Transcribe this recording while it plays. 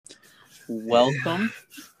Welcome.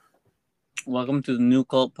 Welcome to the New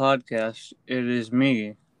Cult Podcast. It is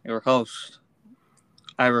me, your host.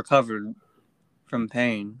 I recovered from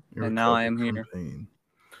pain, You and now I recovered am from here. pain.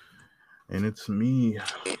 And it's me,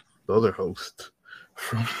 the other host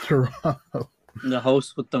from Toronto. The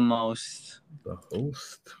host with the most. The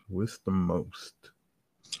host with the most.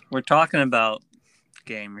 We're talking about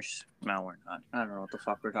gamers. No, we're not. I don't know what the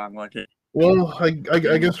fuck we're talking about. Well, I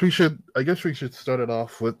guess we should start it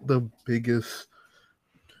off with the biggest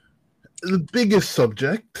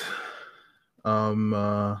subject. I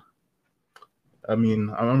mean,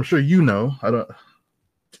 I'm sure you know. I don't.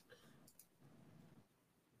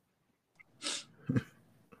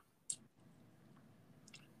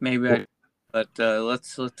 Maybe but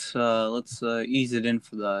let's ease it in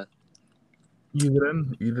for the.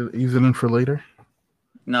 Ease it in for later.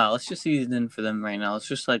 No, let's just ease it in for them right now. It's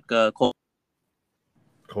just like Cold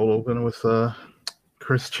open with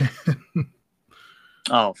Chris Chan.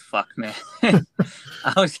 Oh fuck, man!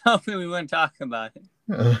 I was hoping we wouldn't talk about it.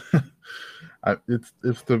 It's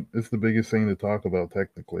the biggest thing to talk about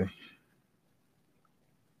technically.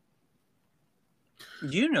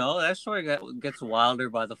 You know that story gets wilder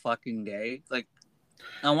by the fucking day. Like,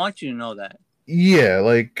 I want you to know that. Yeah,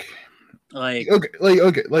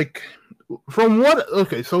 from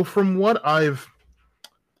what I've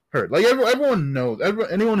heard, like everyone knows,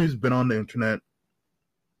 anyone who's been on the internet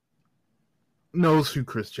knows who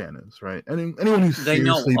Chris Chan is, right? Anyone who's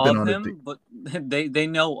seriously been on him, but they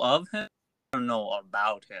know of him. I don't know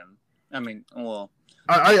about him. I mean, well,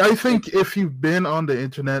 I think if you've been on the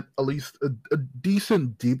internet, at least a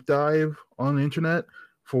decent deep dive on the internet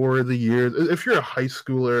for the years, if you're a high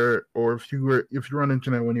schooler or if you were on the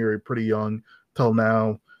internet when you were pretty young till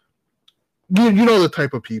now, you know the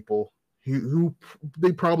type of people who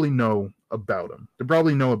they probably know about him. They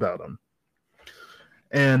probably know about him.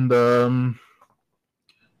 And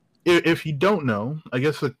if you don't know, I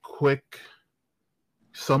guess a quick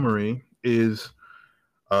summary is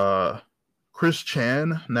Chris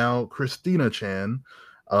Chan, now Christina Chan,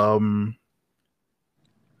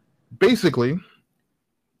 basically,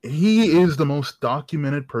 he is the most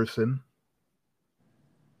documented person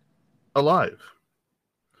alive.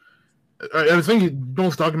 I think the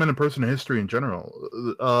most documented person in history in general.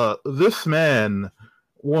 This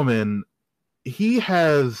woman, she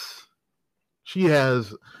has,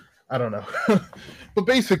 I don't know, but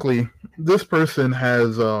basically, this person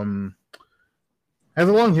has a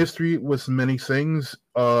long history with many things.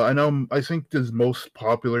 I think his most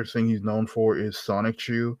popular thing he's known for is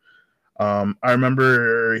Sonic-Chu. I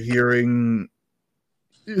remember hearing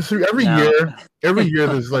every year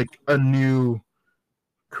there's like a new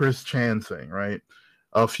Chris Chan thing, right?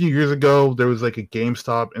 A few years ago, there was like a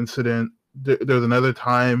GameStop incident. There was another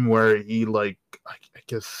time where he I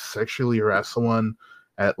guess sexually harassed someone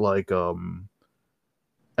at like a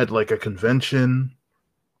convention.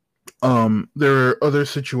 There are other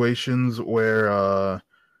situations where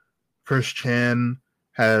Chris Chan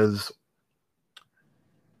has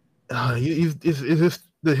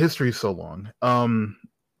the history is so long.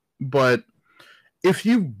 But if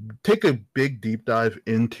you take a big deep dive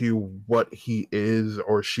into what he is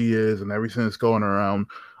or she is and everything that's going around,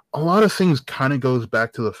 a lot of things kind of goes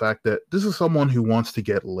back to the fact that this is someone who wants to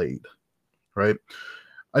get laid, right?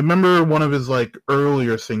 I remember one of his like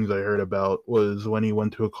earlier things I heard about was when he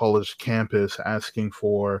went to a college campus asking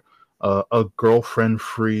for a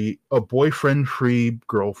boyfriend-free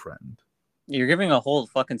girlfriend. You're giving a whole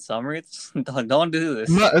fucking summary. Don't do this.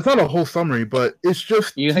 It's not a whole summary, but it's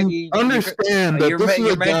just you understand that this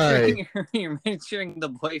is a guy. You're mentioning the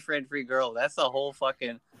boyfriend-free girl. That's a whole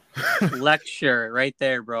fucking lecture right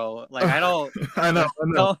there, bro. Like I don't. I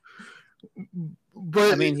know.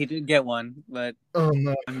 But I mean, he did get one, but oh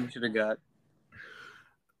no, he should have got.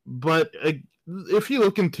 But if you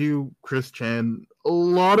look into Chris Chan, a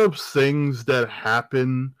lot of things that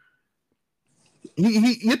happen,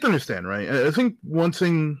 you have to understand, right? I think one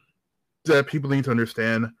thing that people need to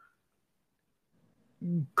understand,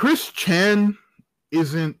 Chris Chan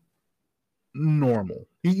isn't normal.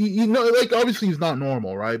 You know, like obviously he's not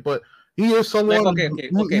normal, right? But he is someone. Okay.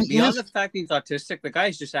 Beyond the fact that he's autistic, the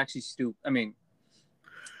guy's just actually stupid. I mean,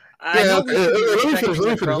 let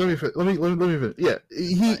me finish. Yeah,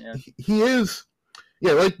 he is.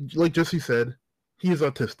 Yeah, like Jesse said, he is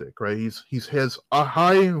autistic, right? He has a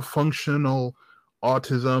high functional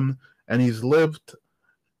autism, and he's lived.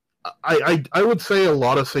 I would say a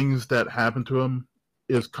lot of things that happen to him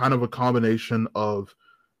is kind of a combination of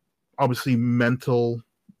obviously mental,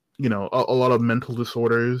 a lot of mental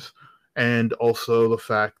disorders, and also the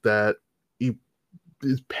fact that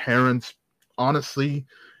his parents, honestly,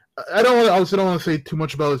 I don't. I also don't want to say too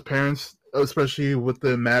much about his parents, especially with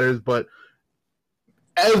the matters. But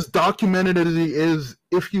as documented as he is,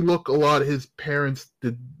 if you look a lot, his parents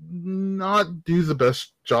did not do the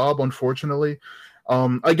best job, unfortunately.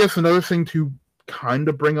 I guess another thing to kind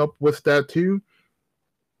of bring up with that too,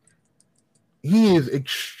 he is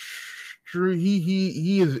extreme.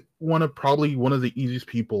 He is probably one of the easiest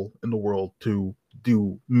people in the world to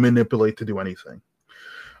manipulate to do anything.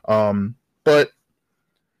 But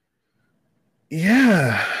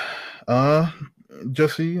yeah,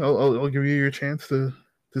 Jesse, I'll give you your chance to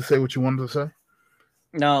say what you wanted to say.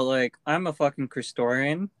 No, like I'm a fucking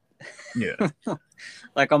Christorian. Yeah,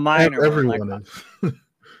 like a minor. Everyone like, is.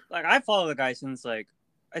 like I follow the guy since like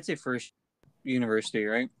I'd say first university,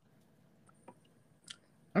 right?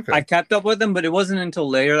 Okay. I kept up with him, but it wasn't until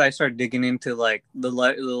later that I started digging into like the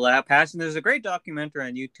lab pass. And there's a great documentary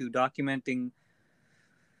on YouTube documenting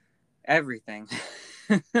everything.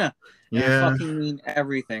 Yeah, I fucking mean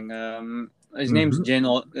everything. His name's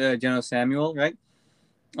Geno Samuel, right?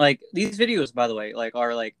 Like these videos, by the way, like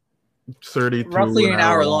are like 30 roughly an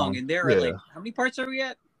hour long, and they're like, how many parts are we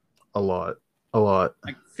at? A lot.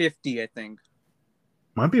 Like 50, I think.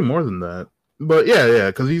 Might be more than that, but yeah,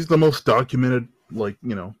 because he's the most documented, like,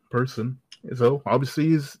 person. So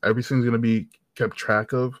obviously, everything's gonna be kept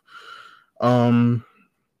track of.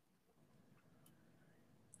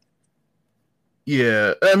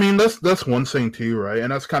 Yeah, I mean that's one thing too, right?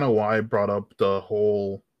 And that's kind of why I brought up the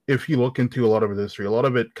whole. If you look into a lot of his history, a lot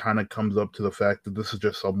of it kind of comes up to the fact that this is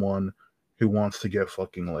just someone who wants to get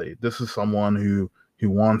fucking laid. This is someone who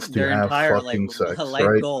wants to have fucking sex, life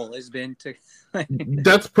right? Goal has been to.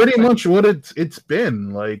 That's pretty much what it's been.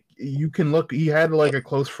 Like, you can look. He had like a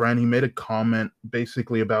close friend. He made a comment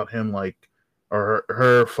basically about him, like, or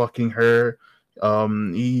her fucking her.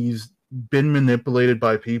 He's been manipulated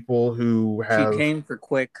by people who have. She came for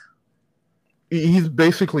quick. He's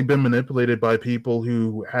basically been manipulated by people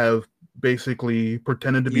who have basically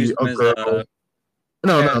pretended to be a girl.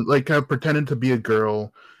 Like have pretended to be a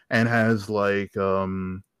girl and has like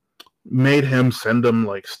made him send them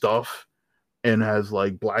like stuff and has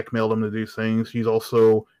like blackmailed him to do things. He's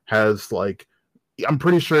also has like, I'm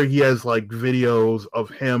pretty sure he has like videos of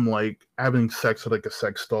him like having sex with like a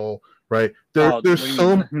sex doll, right? There's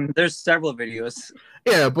several videos.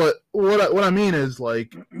 Yeah, but what I mean is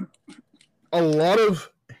like a lot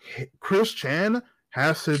of Chris Chan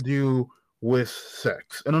has to do with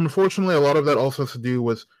sex, and unfortunately, a lot of that also has to do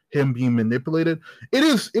with him being manipulated.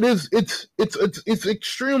 It's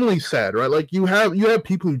extremely sad, right? Like you have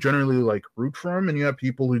people who generally like root for him, and you have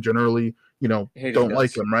people who generally don't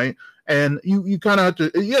like him, right? And you kind of have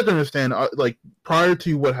to understand, like, prior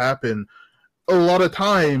to what happened, a lot of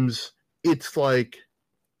times it's like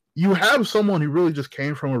you have someone who really just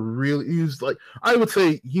came from he's like, I would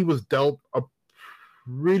say he was dealt a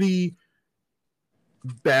pretty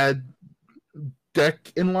bad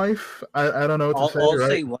deck in life. I don't know what to say. I'll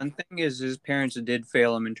say one thing is his parents did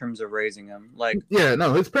fail him in terms of raising him. Like, yeah,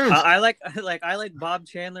 no, his parents. I like Bob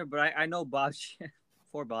Chandler, but I know Bob.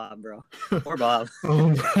 Poor Bob, bro. Poor Bob.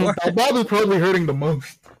 Bob is probably hurting the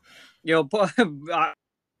most. Yo, the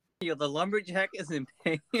lumberjack is in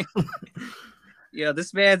pain. Yeah,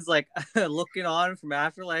 this man's like looking on from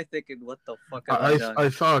Afterlife, thinking, "What the fuck have I done?" I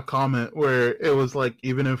saw a comment where it was like,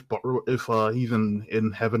 even if he's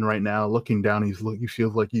in heaven right now, looking down, he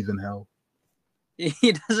feels like he's in hell.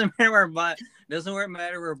 It doesn't matter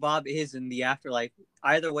where Bob is in the afterlife.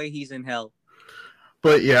 Either way, he's in hell.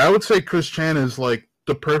 But yeah, I would say Chris Chan is like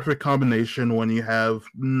the perfect combination when you have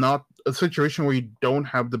not a situation where you don't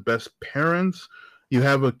have the best parents, you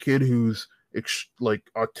have a kid who's like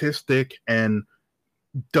autistic and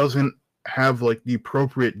doesn't have like the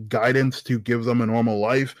appropriate guidance to give them a normal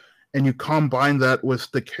life, and you combine that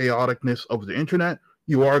with the chaoticness of the internet,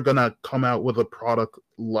 you are gonna come out with a product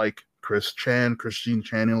like Christine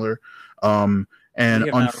Chandler. And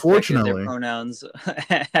unfortunately, pronouns.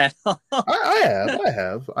 I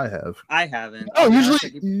have. I haven't. Oh,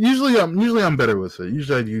 usually I'm better with it.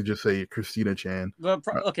 Usually I do just say Christina Chan. But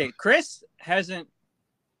okay, Chris hasn't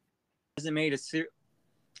made a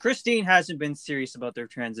Christine hasn't been serious about their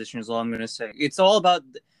transition, is all I'm going to say. It's all about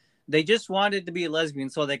they just wanted to be a lesbian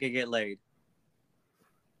so they could get laid.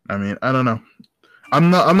 I mean, I don't know. I'm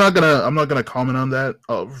not gonna comment on that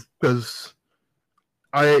because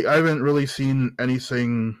I haven't really seen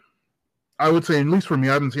anything. I would say, at least for me,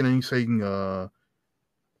 I haven't seen anything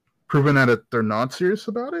proven that they're not serious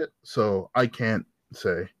about it. So I can't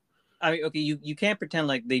say. I mean, okay, you can't pretend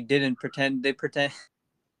like they didn't pretend. They pretend.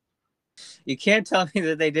 You can't tell me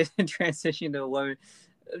that they didn't transition to a woman,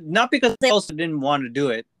 not because they also didn't want to do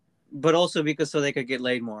it. but also because so they could get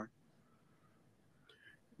laid more.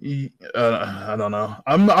 I don't know.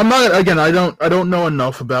 I'm not, again. I don't know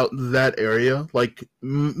enough about that area. Like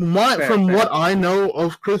Fair. what I know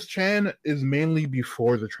of Chris Chan is mainly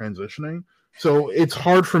before the transitioning, so it's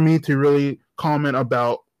hard for me to really comment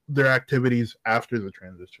about their activities after the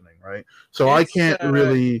transitioning, right? So I can't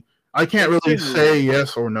really say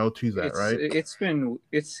yes or no to that, right?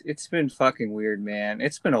 It's been fucking weird, man.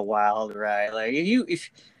 It's been a wild ride. Like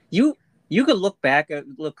you could look back at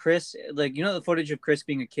Chris, like the footage of Chris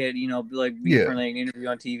being a kid, like being for like an interview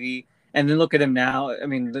on TV, and then look at him now. I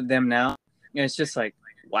mean, them now, and it's just like,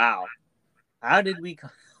 wow, how did we?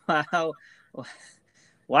 Wow,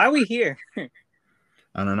 why are we here?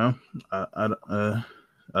 I don't know.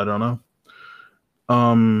 I don't know.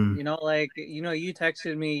 You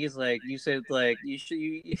texted me. He's like, you said like you should.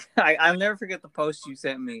 I'll never forget the post you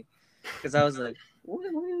sent me because I was like, what?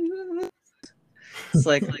 It's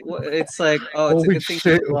like oh, it's a good thing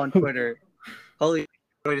to go on Twitter. Holy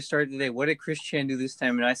way to start the day. What did Chris Chan do this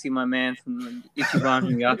time? And I see my man from Ichiban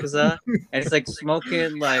from Yakuza, and it's like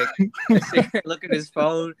smoking, like look at his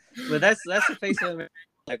phone. But that's the face of him.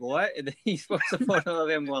 Like what? And then he posts a photo of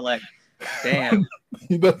him going like, damn.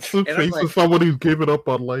 That's the face of someone who's given up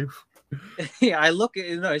on life. Yeah, I look at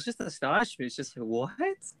it's just astonishment. It's just like, what?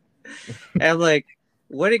 And I'm like,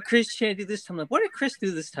 what did Chris Chan do this time? Like, what did Chris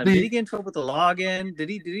do this time? Did he get in trouble with the login? Did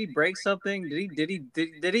he break something? Did he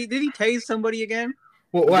tase somebody again?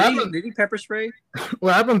 Well, did he pepper spray?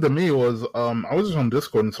 What happened to me was I was just on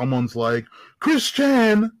Discord and someone's like, Chris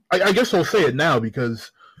Chan. I guess I'll say it now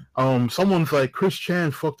because someone's like, Chris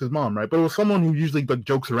Chan fucked his mom, right? But it was someone who usually like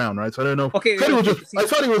jokes around, right? So I don't know. Okay, I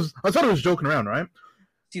thought he was joking around, right?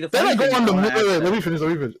 See, then I go on the let me finish.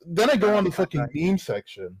 Then I go on the fucking meme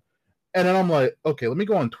section. And then I'm like, okay, let me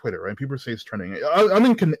go on Twitter, right? People say it's trending. I'm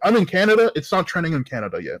in Canada. It's not trending in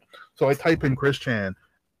Canada yet. So I type in Chris Chan,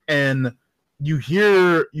 and you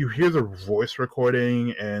hear the voice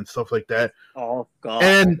recording and stuff like that. Oh God!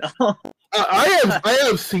 And I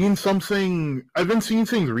have seen something. I've been seeing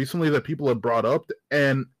things recently that people have brought up,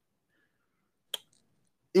 and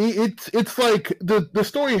it's like the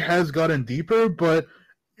story has gotten deeper, but.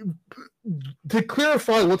 To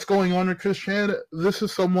clarify what's going on with Chris Chan, this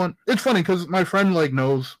is someone. It's funny because my friend like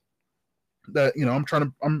knows that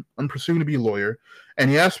I'm pursuing to be a lawyer,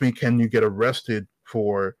 and he asked me, "Can you get arrested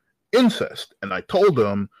for incest?" And I told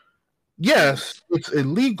him, "Yes, it's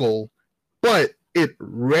illegal, but it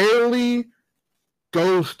rarely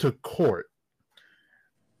goes to court."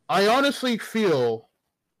 I honestly feel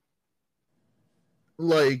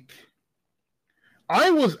like. I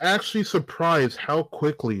was actually surprised how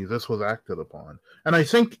quickly this was acted upon. And I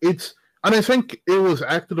think it was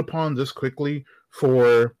acted upon this quickly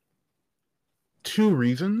for two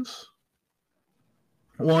reasons.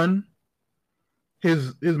 One,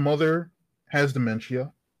 his mother has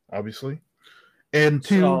dementia, obviously. And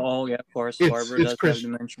two, yeah, of course, Barbara does have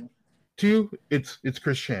dementia. Two, it's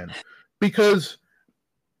Chris Chan. Because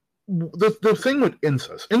the thing with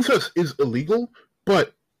incest is illegal,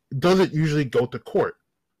 but does it usually go to court?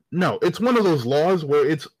 No, it's one of those laws where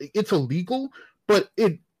it's illegal, but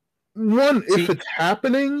if it's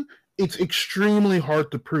happening, it's extremely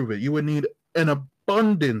hard to prove it. You would need an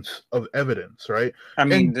abundance of evidence, right? I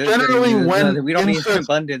mean, generally when we don't need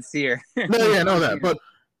abundance here. No, that. But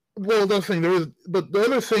the thing but the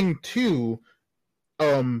other thing too,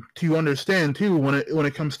 to understand too, when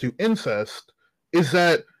it comes to incest, is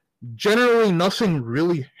that generally nothing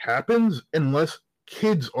really happens unless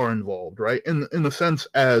kids are involved, right? In the sense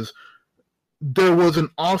as there was an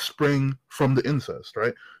offspring from the incest,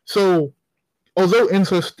 right? So although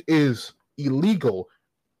incest is illegal,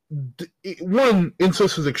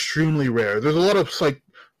 incest is extremely rare. There's a lot of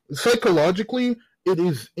psychologically, it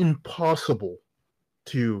is impossible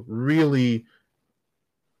to really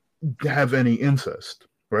have any incest,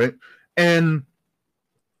 right? And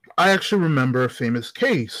I actually remember a famous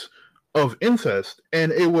case of incest,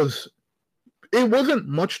 and it wasn't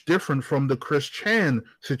much different from the Chris Chan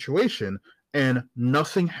situation, and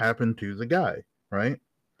nothing happened to the guy, right?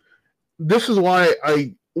 This is why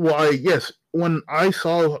yes, when I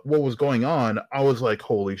saw what was going on, I was like,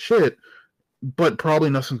 holy shit, but probably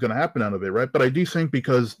nothing's going to happen out of it, right? But I do think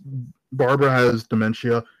because Barbara has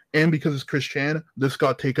dementia and because it's Chris Chan, this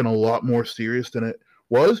got taken a lot more serious than it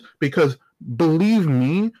was, because believe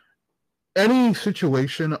me, any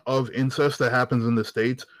situation of incest that happens in the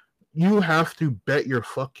States, you have to bet your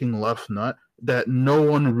fucking left nut that no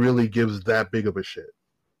one really gives that big of a shit,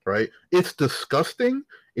 right? It's disgusting.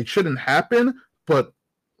 It shouldn't happen, but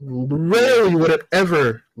rarely would it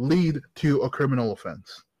ever lead to a criminal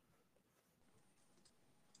offense.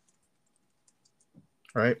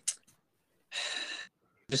 right?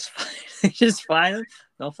 Just find them.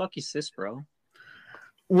 Don't fuck your sis, bro.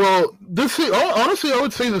 Well, honestly, I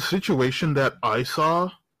would say the situation that I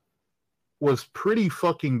saw was pretty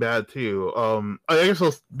fucking bad too. I guess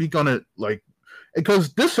I'll speak on it like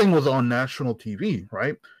because this thing was on national TV,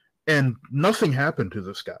 right? And nothing happened to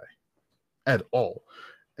this guy at all.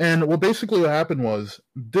 And what happened was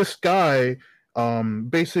this guy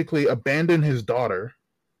basically abandoned his daughter,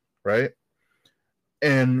 right?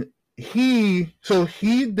 And he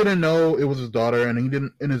didn't know it was his daughter, and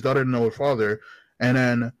his daughter didn't know her father, and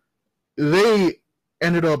then they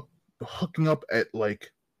ended up hooking up at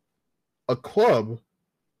like a club,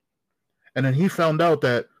 and then he found out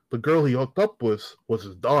that the girl he hooked up with was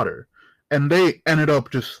his daughter, and they ended up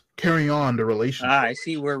just carrying on the relationship. I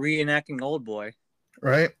see. We're reenacting Old Boy.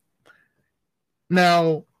 Right?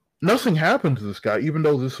 Now, nothing happened to this guy, even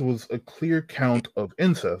though this was a clear count of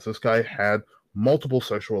incest. This guy had multiple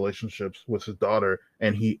sexual relationships with his daughter,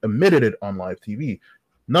 and he admitted it on live TV.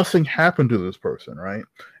 Nothing happened to this person, right?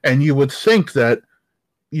 And you would think that,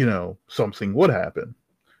 something would happen.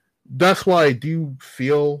 That's why I do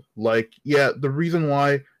feel like, the reason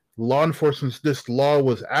why this law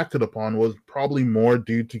was acted upon was probably more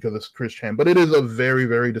due to because it's Chris Chan. But it is a very,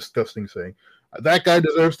 very disgusting thing. That guy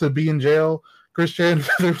deserves to be in jail. Chris Chan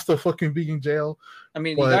deserves to fucking be in jail. I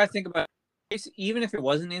mean, you gotta think about it. Even if it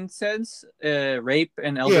wasn't incest, rape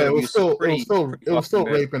and elder abuse. It was still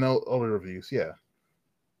rape and elder abuse. Yeah.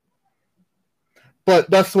 But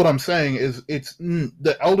that's what I'm saying is it's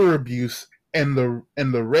the elder abuse and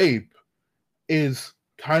the rape is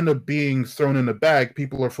kind of being thrown in the bag.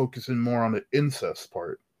 People are focusing more on the incest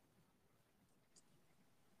part.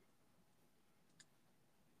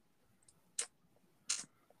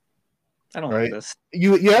 I don't like this.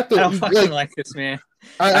 You have to. I don't fucking like this, man.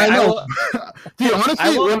 I know. Dude,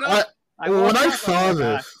 honestly, when I saw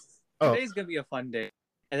this, today's gonna be a fun day,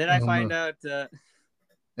 and then I find out.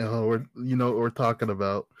 We're talking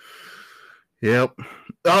about. Yep.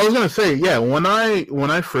 I was gonna say, when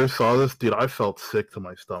I first saw this, dude, I felt sick to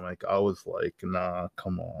my stomach. I was like, nah,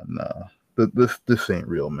 come on, nah. This ain't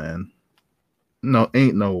real, man. No,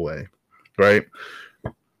 ain't no way. Right?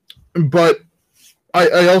 But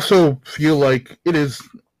I also feel like it is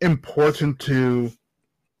important to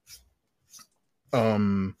I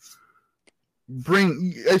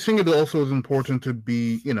think it also is important to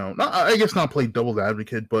be, not play devil's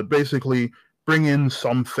advocate, but basically bring in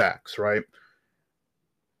some facts, right?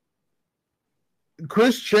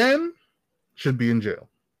 Chris Chan should be in jail.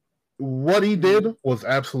 What he did was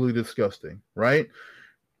absolutely disgusting, right?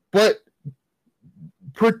 But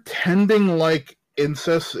pretending like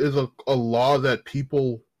incest is a law that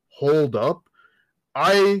people hold up,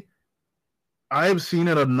 I have seen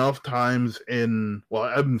it enough times I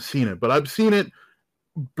haven't seen it, but I've seen it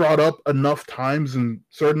brought up enough times in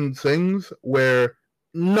certain things where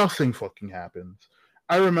nothing fucking happens.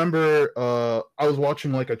 I remember I was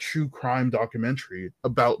watching like a true crime documentary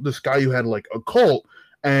about this guy who had like a cult,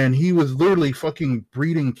 and he was literally fucking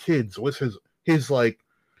breeding kids with his like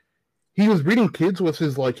he was breeding kids with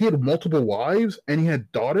his like he had multiple wives and he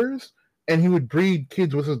had daughters, and he would breed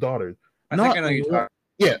kids with his daughters. I think I know you're talking.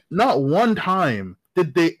 Yeah, not one time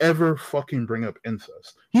did they ever fucking bring up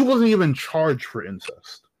incest. He wasn't even charged for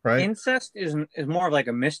incest, right? Incest is more of like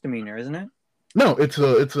a misdemeanor, isn't it? No, it's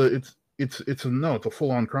a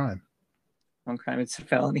full-on crime. One crime, it's a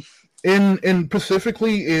felony.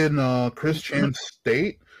 Specifically in Chris Chan's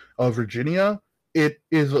state of Virginia, it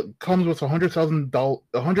comes with $100,000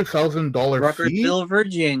 fee. Ruckersville,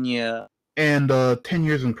 Virginia, and 10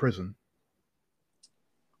 years in prison.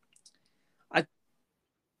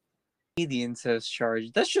 The incest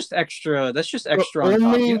charge. That's just extra.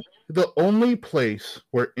 The only place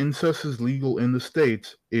where incest is legal in the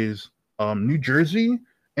States is New Jersey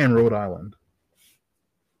and Rhode Island.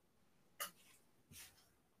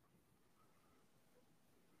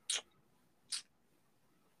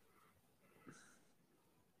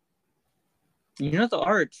 The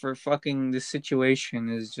art for fucking this situation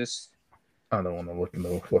is just. I don't want to look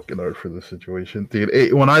into fucking art for this situation, dude.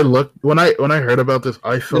 When I heard about this,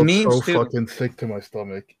 I felt so fucking sick to my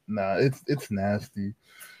stomach. Nah, it's nasty.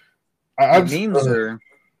 Memes are.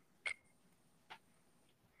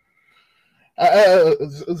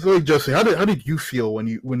 So Jesse, how did you feel when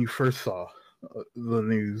you first saw the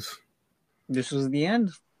news? This was the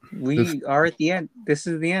end. We are at the end. This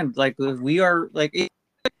is the end. Like we are like.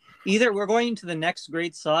 Either we're going into the next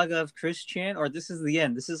great saga of Chris Chan, or this is the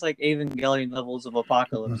end. This is like Evangelion levels of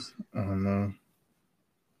apocalypse. I don't know.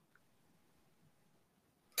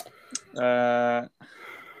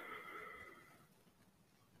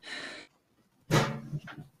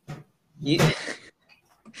 You,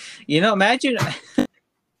 you know, imagine.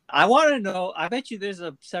 I want to know. I bet you there's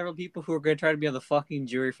several people who are going to try to be on the fucking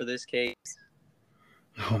jury for this case.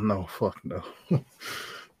 Oh no! Fuck no!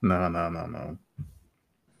 No.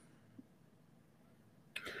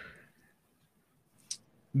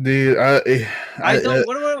 Dude, I don't.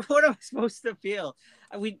 What am I supposed to feel?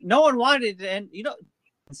 No one wanted it, and you know,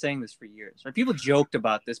 I've been saying this for years. Right? People joked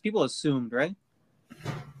about this. People assumed, right?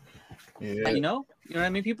 yeah. You know what I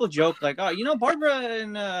mean. People joke like, "Oh, you know, Barbara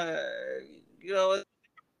and you know,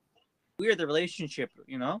 weird the relationship."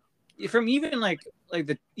 You know, from even like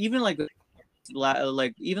the even like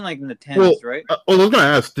even like in the tens, right? I was gonna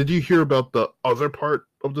ask, did you hear about the other part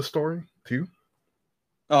of the story too?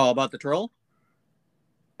 Oh, about the troll.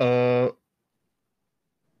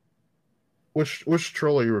 Which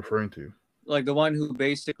troll are you referring to? Like the one who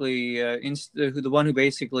basically the one who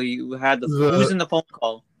basically had who was in the phone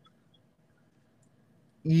call.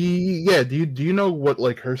 Yeah, do you know what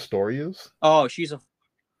like her story is? Oh, she's a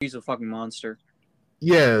fucking monster.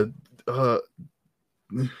 Yeah,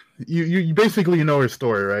 you basically know her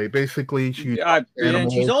story, right? Basically,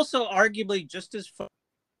 and she's also arguably just as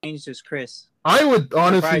deranged as Chris. I would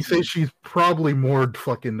honestly say she's probably more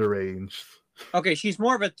fucking deranged. Okay, she's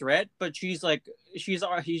more of a threat, but she's just as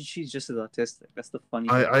autistic. That's the funny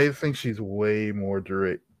thing. I think she's way more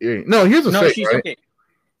deranged. No, here's the thing, she's right? okay.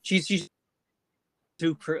 She's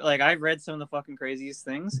too like I've read some of the fucking craziest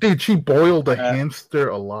things. Dude, she boiled a hamster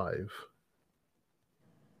alive.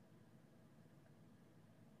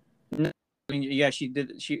 I mean, yeah, she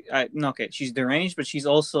did. Okay, she's deranged, but she's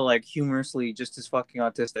also like humorously just as fucking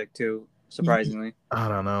autistic too. Surprisingly, I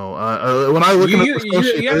don't know. When I look at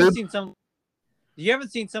you haven't seen some. You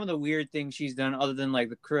haven't seen some of the weird things she's done, other than like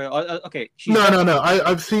the okay. No.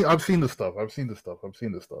 I've seen the stuff. I've seen the stuff.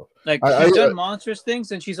 Like she's done monstrous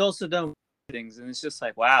things, and she's also done things, and it's just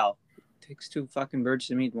like, wow, it takes two fucking birds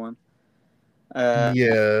to meet one.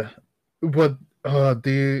 Yeah, but no,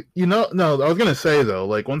 I was gonna say though,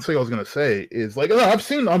 like one thing I was gonna say is like, I've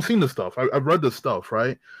seen the stuff. I've read the stuff,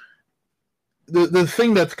 right? The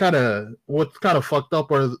thing that's what's kind of fucked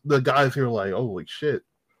up are the guys who are like, holy shit.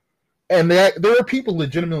 And there are people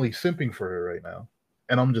legitimately simping for her right now,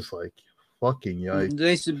 and I'm just like, fucking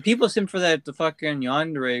yikes. People simp for the fucking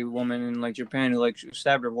yandere woman in like Japan who like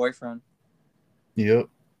stabbed her boyfriend. Yep.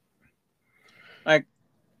 Like,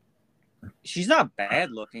 she's not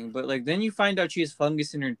bad looking, but like then you find out she has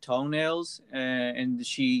fungus in her toenails, and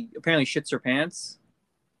she apparently shits her pants.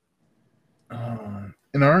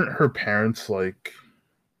 And aren't her parents like?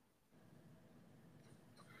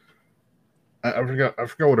 I forgot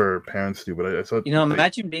what her parents do, but I thought, you know,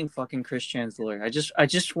 imagine being fucking Chris Chan's lawyer. I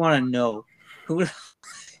just want to know who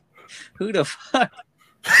the fuck.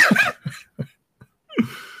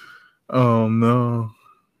 Oh no.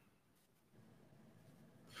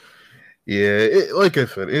 Yeah, like I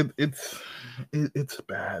said, it's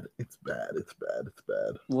bad. It's bad.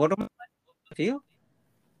 What do I feel?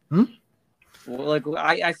 Well, like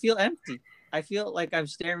I feel empty. I feel like I'm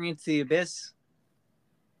staring into the abyss.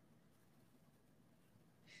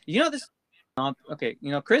 You know this. Okay, you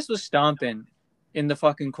know Chris was stomping in the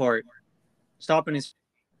fucking court, stomping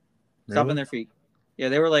their feet. Yeah,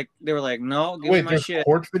 they were like, no, give me my shit.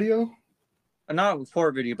 Court video? Not a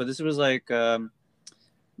court video, but this was like,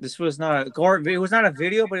 this was not a court. It was not a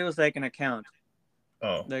video, but it was like an account.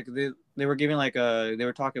 Oh, like they were giving like they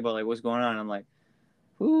were talking about like what's going on. I'm like,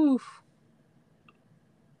 whoo.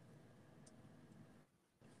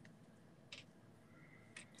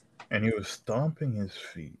 And he was stomping his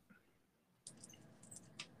feet.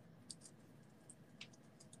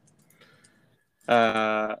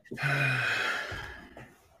 It's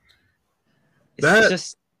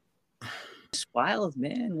just wild,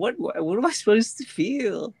 man. What am I supposed to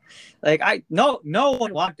feel? Like no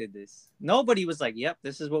one wanted this. Nobody was like, "Yep,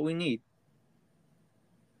 this is what we need."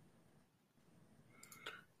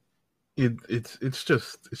 It's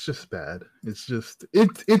just bad. It's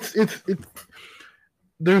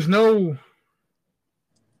there's no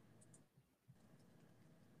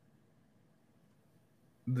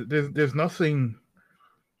there's nothing.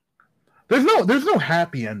 There's no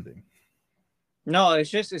happy ending. No,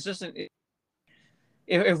 it's just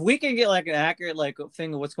if we can get like an accurate like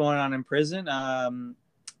thing of what's going on in prison,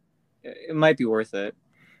 it might be worth it.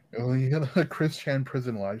 Oh, you got a Chris Chan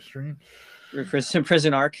prison live stream.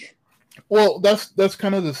 Prison arc. Well, that's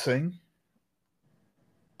kind of the thing.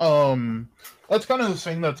 That's kind of the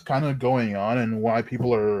thing that's kind of going on, and why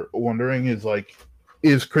people are wondering is like,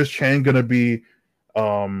 is Chris Chan gonna be,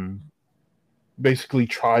 basically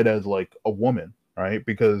tried as like a woman, right?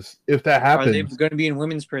 Because if that Are they happens, going to be in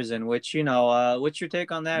women's prison? Which, what's your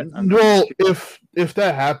take on that? well, if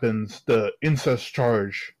that happens, the incest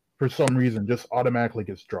charge for some reason just automatically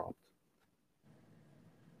gets dropped.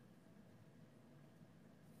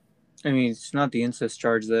 I mean, it's not the incest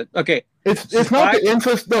charge that. Okay, It's not the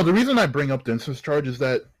incest. No, the reason I bring up the incest charge is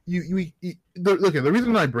that the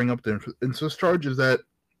reason I bring up the incest charge is that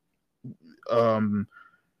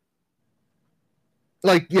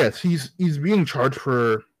like, yes, he's being charged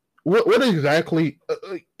for what exactly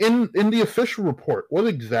in the official report, what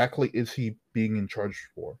exactly is he being charged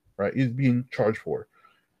for, right? He's being charged for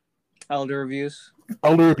elder abuse,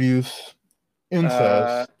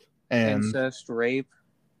 incest, and incest, rape.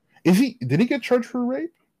 Did he get charged for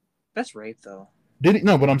rape? That's rape, though. Did he?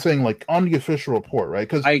 No, but I'm saying, like, on the official report, right?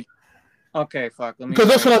 Because because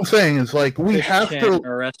that's what I'm saying is, like, we have to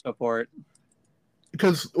arrest report.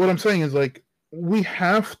 Because what I'm saying is, like, we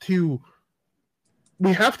have to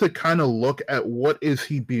kind of look at what is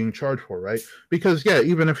he being charged for, right? Because yeah,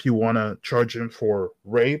 even if you want to charge him for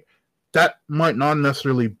rape, that might not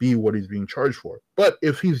necessarily be what he's being charged for. But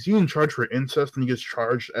if he's being charged for incest and he gets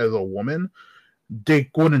charged as a woman, they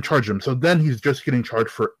go ahead and charge him. So then he's just getting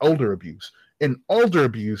charged for elder abuse. In elder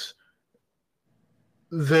abuse,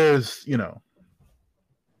 there's,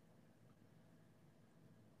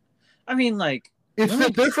 I mean, like, it's the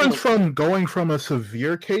difference from going from a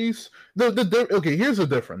severe case. Okay, here's the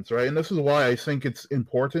difference, right? And this is why I think it's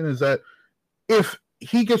important, is that if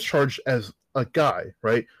he gets charged as a guy,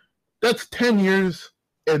 right, that's 10 years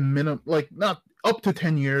and minimum, like, not up to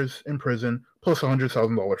 10 years in prison plus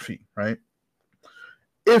 $100,000 fee, right?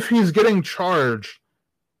 If he's getting charged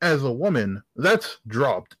as a woman, that's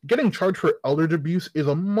dropped. Getting charged for elder abuse is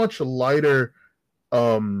a much lighter,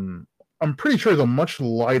 I'm pretty sure it's a much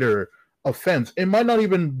lighter offense. It might not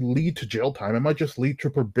even lead to jail time. It might just lead to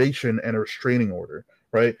probation and a restraining order,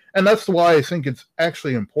 right? And that's why I think it's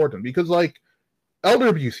actually important, because, like, elder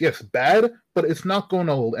abuse, yes, bad, but it's not going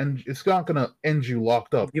to end you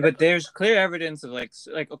locked up. Yeah, but there's clear evidence of like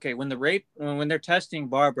okay, when they're testing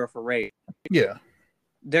Barbara for rape, yeah,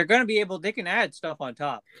 they're going to be able. They can add stuff on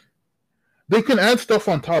top. They can add stuff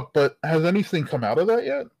on top, but has anything come out of that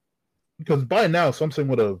yet? Because by now something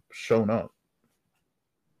would have shown up.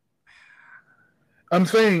 I'm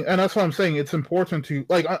saying, and that's what I'm saying. It's important to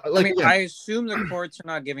I assume the courts are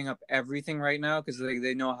not giving up everything right now because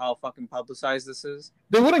they know how fucking publicized this is.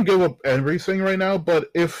 They wouldn't give up everything right now, but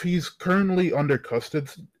if he's currently under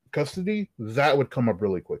custody, that would come up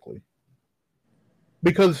really quickly.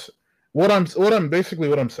 Because what I'm saying,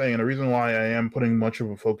 and the reason why I am putting much of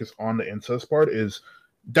a focus on the incest part is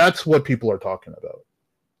that's what people are talking about.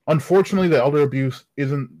 Unfortunately, the elder abuse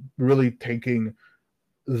isn't really taking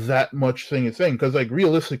that much thing is saying, because, like,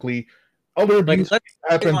 realistically, elder abuse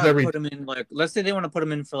happens every. Let's say they want to put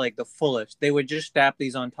him in for like the fullest, they would just stap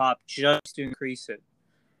these on top just to increase it.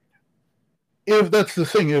 If that's the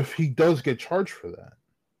thing, if he does get charged for that,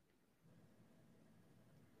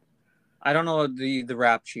 I don't know the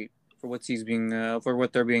rap sheet for what he's being for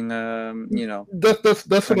what they're being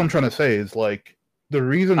That's what I'm trying to say is, like, the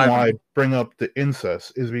reason why I bring up the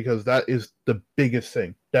incest is because that is the biggest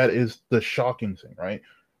thing. That is the shocking thing, right?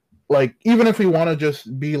 Like, even if we want to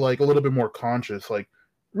just be, like, a little bit more conscious, like,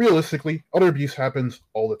 realistically, elder abuse happens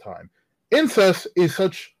all the time. Incest is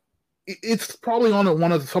it's probably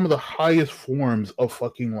on some of the highest forms of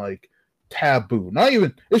fucking, like, taboo. Not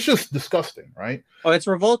even, it's just disgusting, right? Oh, it's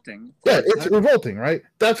revolting. Yeah, it's revolting, right?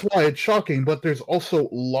 That's why it's shocking, but there's also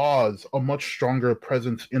laws, a much stronger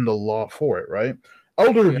presence in the law for it, right?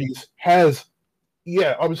 Elder abuse has,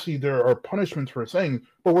 obviously there are punishments for saying,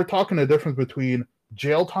 but we're talking the difference between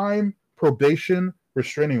jail time, probation,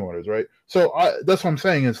 restraining orders, right? So that's what I'm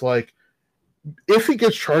saying is, like, if he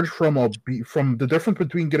gets charged from the difference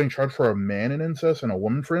between getting charged for a man in incest and a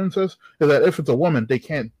woman for incest is that if it's a woman, they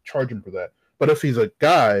can't charge him for that. But if he's a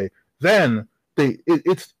guy, then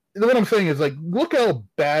it's what I'm saying is, like, look how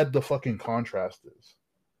bad the fucking contrast is,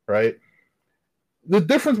 right? The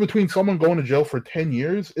difference between someone going to jail for 10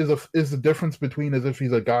 years is the difference between as if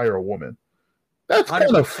he's a guy or a woman. That's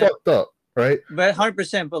kind of fucked up, right? But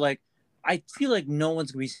 100%, but, like, I feel like no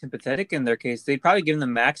one's gonna be sympathetic in their case. They'd probably give them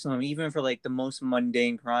the maximum, even for, like, the most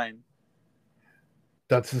mundane crime.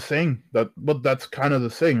 That's the thing. But that's kind of the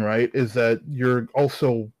thing, right? Is that you're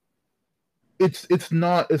also, it's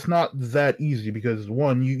not that easy, because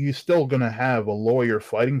one, you're still gonna have a lawyer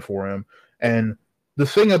fighting for him, and the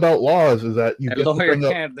thing about laws is that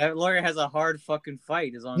that lawyer has a hard fucking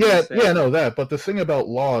fight. But the thing about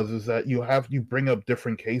laws is that you bring up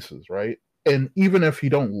different cases, right? And even if you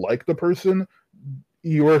don't like the person,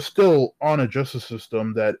 you are still on a justice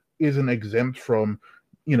system that isn't exempt from,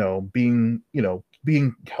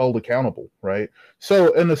 being held accountable, right?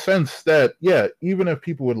 So in the sense that, yeah, even if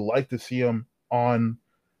people would like to see him on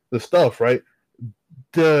the stuff, right,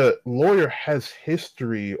 the lawyer has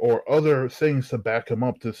history or other things to back him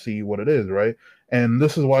up to see what it is, right? And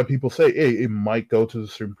this is why people say, hey, it might go to the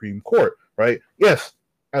Supreme Court, right? Yes,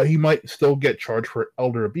 he might still get charged for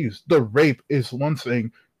elder abuse. The rape is one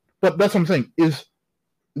thing, but that's what I'm saying. Is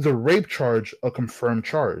the rape charge a confirmed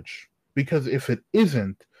charge? Because if it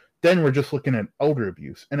isn't, then we're just looking at elder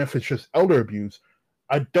abuse. And if it's just elder abuse,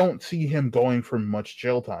 I don't see him going for much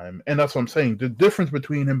jail time. And that's what I'm saying. The difference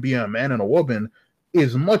between him being a man and a woman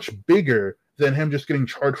is much bigger than him just getting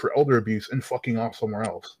charged for elder abuse and fucking off somewhere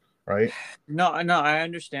else, right? No, I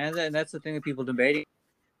understand that, and that's the thing that people debating.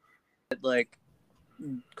 Like,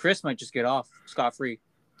 Chris might just get off scot-free.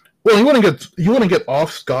 Well, you want to get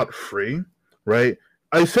off scot-free, right?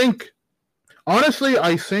 Honestly,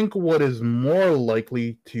 I think what is more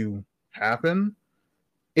likely to happen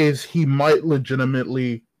is he might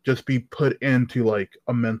legitimately just be put into like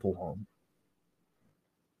a mental home.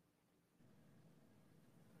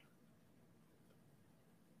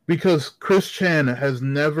 Because Chris Chan has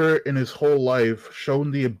never in his whole life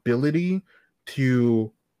shown the ability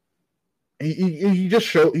to.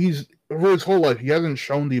 For his whole life, he hasn't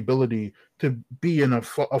shown the ability to be a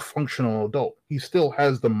functional adult. He still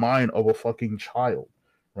has the mind of a fucking child,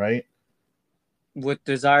 right? With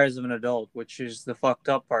desires of an adult, which is the fucked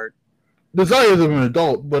up part. Desires of an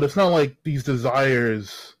adult, but it's not like these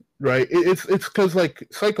desires, right? It's because like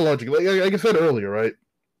psychologically, like I said earlier, right?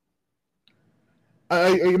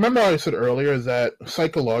 I remember I said earlier that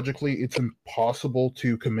psychologically it's impossible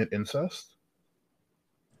to commit incest.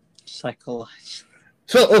 Psychologically.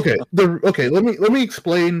 So let me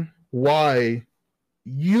explain why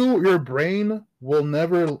your brain will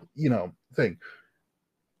never think.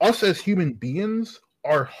 Us as human beings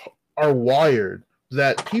are wired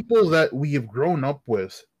that people that we have grown up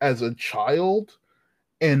with as a child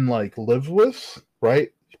and like live with,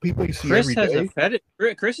 right? People you see Chris every has day. a fetish.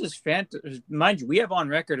 Chris is mind you, we have on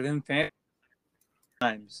record of him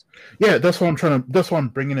times. Yeah, that's why I'm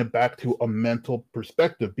bringing it back to a mental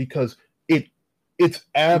perspective, because it's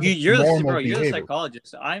abnormal you're behavior. the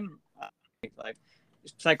psychologist. I'm like,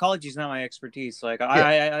 psychology is not my expertise. Like,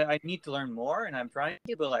 yeah. I need to learn more, and I'm trying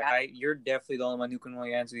to. But like, you're definitely the only one who can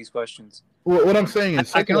really answer these questions. Well, what I'm saying is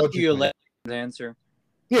psychologically. I can give you a answer.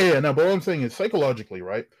 Yeah, no. But what I'm saying is psychologically,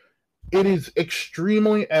 right? It is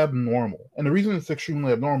extremely abnormal, and the reason it's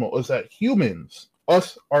extremely abnormal is that humans,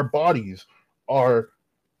 our bodies, our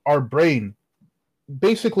brain,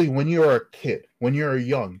 basically, when you're a kid, when you're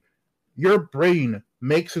young, your brain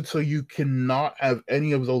makes it so you cannot have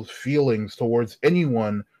any of those feelings towards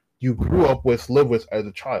anyone you grew up with, live with as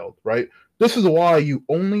a child, right? This is why you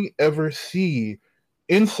only ever see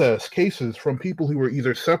incest cases from people who were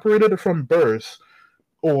either separated from birth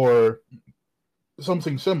or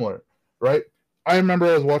something similar, right? I remember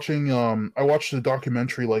I was watching, I watched a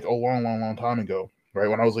documentary like a long time ago, right?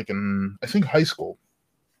 When I was like in, I think, high school.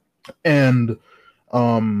 And it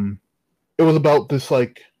was about this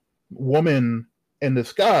like woman and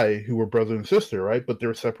this guy who were brother and sister, right? But they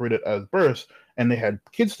were separated as birth, and they had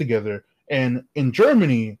kids together. And in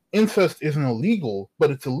Germany, incest isn't illegal,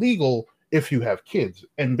 but it's illegal if you have kids.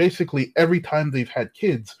 And basically, every time they've had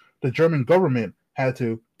kids, the German government had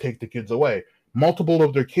to take the kids away. Multiple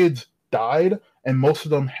of their kids died, and most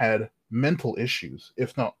of them had mental issues,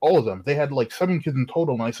 if not all of them. They had like 7 kids in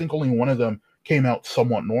total, and I think only one of them came out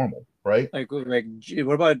somewhat normal, right? Like what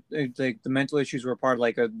about like the mental issues were part of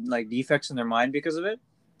like defects in their mind because of it?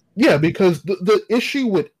 Yeah, because the issue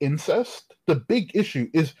with incest, the big issue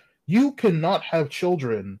is you cannot have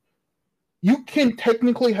children. You can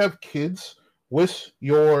technically have kids with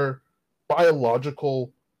your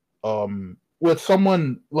biological, with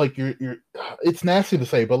someone like your. It's nasty to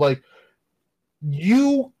say, but like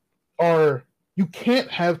you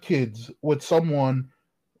can't have kids with someone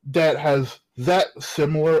that has that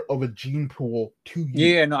similar of a gene pool to you.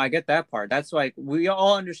 Yeah, no, I get that part. That's like we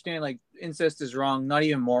all understand like incest is wrong, not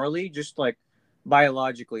even morally, just like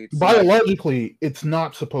biologically. It's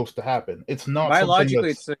not supposed to happen. It's not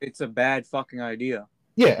biologically. It's a bad fucking idea.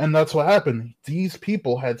 Yeah, and that's what happened. These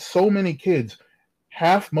people had so many kids.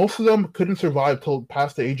 Most of them couldn't survive till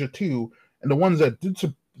past the age of 2, and the ones that did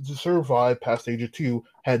survive past the age of 2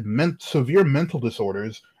 had severe mental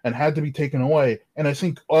disorders and had to be taken away. And I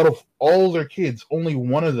think out of all their kids, only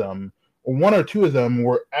one or two of them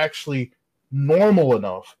were actually normal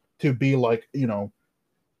enough to be like,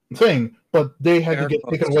 thing, but they had to get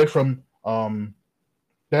taken away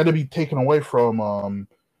from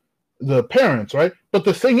the parents, right? But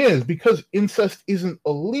the thing is, because incest isn't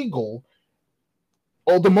illegal,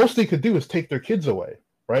 all the most they could do is take their kids away,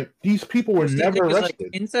 right? These people were Well, see, the never thing is, like, arrested.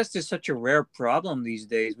 incest is such a rare problem these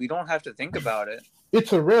days. We don't have to think about it.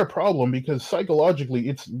 It's a rare problem because psychologically,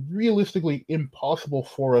 it's realistically impossible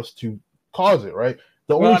for us to cause it, right?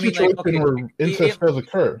 The Well, only I mean, like, situation okay, where incest does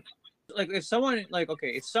occur. like if someone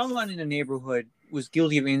if someone in a neighborhood was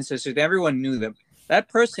guilty of incest, if everyone knew them, that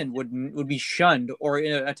person would be shunned or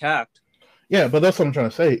attacked. Yeah, but that's what I'm trying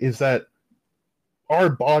to say is that our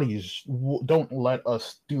bodies don't let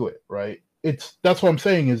us do it, right? That's what I'm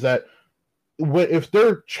saying is that if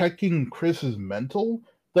they're checking Chris's mental,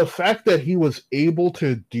 the fact that he was able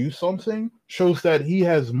to do something shows that he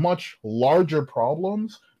has much larger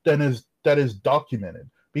problems than that is documented.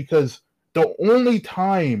 Because the only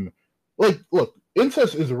time, like, look,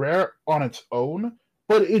 incest is rare on its own,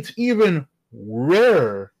 but it's even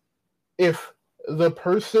rarer if the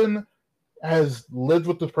person has lived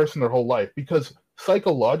with this person their whole life. Because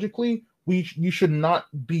psychologically, you should not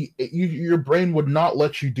be, your brain would not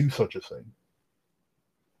let you do such a thing.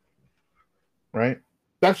 Right?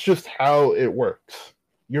 That's just how it works.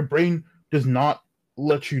 Your brain does not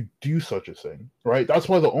let you do such a thing, right? That's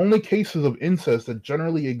why the only cases of incest that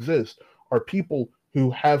generally exist are people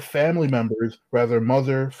who have family members, rather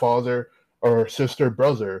mother, father, or sister,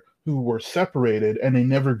 brother, who were separated and they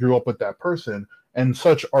never grew up with that person, and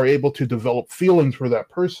such are able to develop feelings for that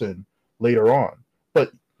person later on.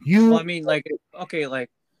 But well, I mean, like, okay, like,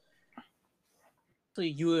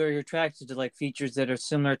 you are attracted to like features that are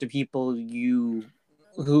similar to people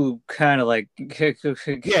who kind of like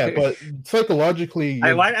yeah, but psychologically, I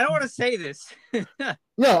don't want to say this.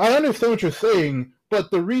 No, I understand what you're saying, but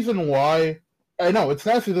the reason why I know it's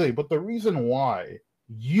not today, but the reason why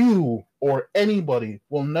you or anybody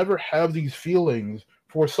will never have these feelings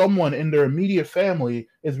for someone in their immediate family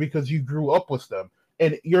is because you grew up with them,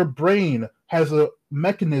 and your brain has a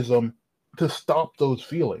mechanism to stop those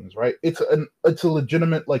feelings, right? It's a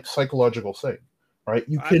legitimate like psychological thing, right?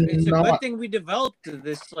 You can It's a good thing we developed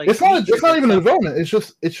this like. It's not even a development. It's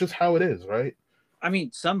just how it is, right? I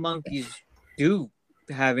mean, some monkeys do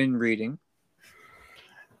have inbreeding.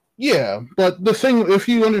 Yeah, but the thing, if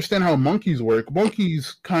you understand how monkeys work,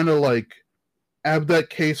 monkeys kind of like have that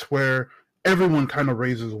case where everyone kind of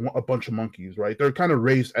raises a bunch of monkeys, right? They're kind of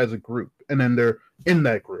raised as a group, and then they're in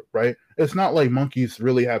that group, right? It's not like monkeys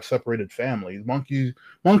really have separated families.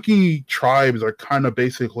 Monkey tribes are kind of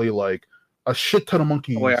basically like a shit ton of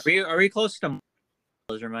monkeys. Oh, wait, are we close to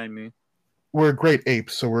gorillas? Remind me. We're great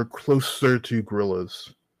apes, so we're closer to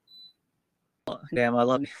gorillas. Damn, I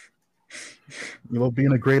love. You love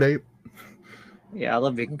being a great ape? Yeah, I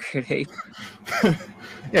love being a great ape.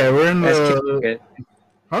 Yeah, we're in the.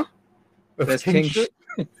 Huh? That's king shit.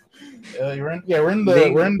 We're in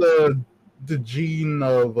the gene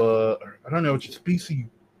of I don't know, which species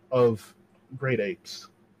of great apes.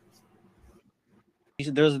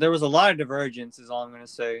 There was a lot of divergence, is all I'm gonna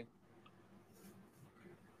say.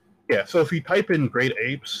 Yeah, so if you type in great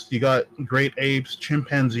apes, you got great apes,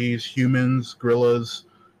 chimpanzees, humans, gorillas,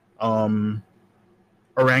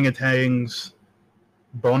 orangutans,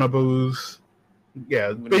 bonobos.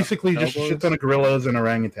 Yeah, basically just a shit ton of gorillas and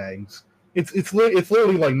orangutans. It's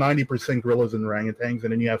literally like 90% gorillas and orangutans,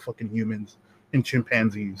 and then you have fucking humans and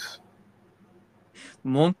chimpanzees.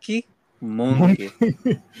 Monkey. I'm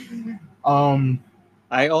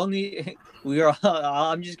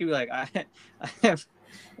just gonna be like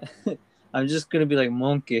I'm just gonna be like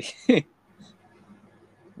monkey.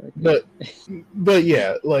 but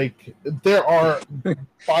yeah, like there are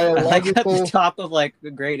biological. Like at the top of like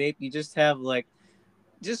the great ape, you just have like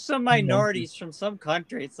just some minorities from some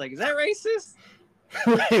country. It's like, is that racist?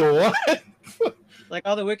 Wait, what? Like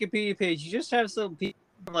on the Wikipedia page, you just have some people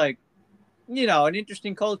like, an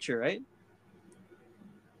interesting culture, right?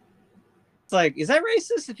 It's like, is that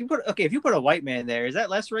racist? If you put a white man there, is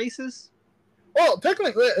that less racist? Well,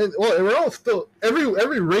 technically, we're all still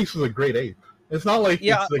every race is a great ape. It's not like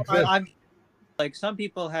I'm like some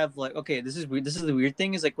people have like, okay, this is weird. This is the weird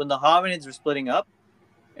thing is like when the hominids were splitting up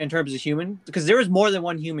in terms of human, because there was more than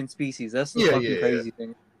one human species. That's the fucking crazy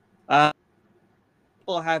thing.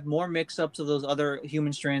 People have more mix-ups of those other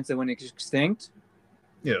human strands that went extinct.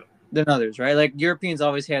 Yeah. Than others, right? Like Europeans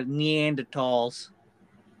always had Neanderthals.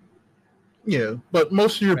 Yeah, but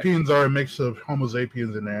most Europeans are a mix of Homo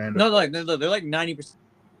sapiens and Neanderthals. No, they're like 90%.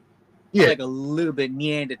 Yeah, like a little bit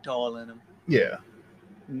Neanderthal in them. Yeah,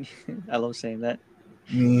 I love saying that.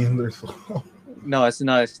 Neanderthal. No, it's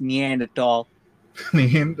not. It's Neanderthal.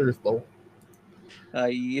 Neanderthal.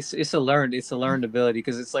 It's a learned ability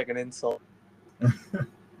because it's like an insult.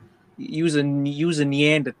 Use a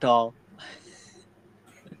Neanderthal.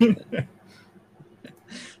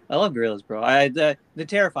 I love gorillas, bro. They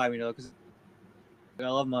terrify me though because I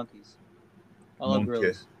love monkeys. I love Monkey.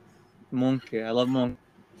 gorillas. Monkey. I love monkey.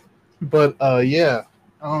 But yeah.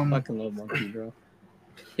 Fucking love monkey, bro.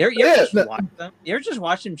 You ever Yeah, just watch them? You ever just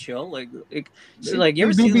watch them chill? So, like you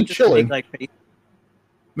they ever do see be them just chilling. make like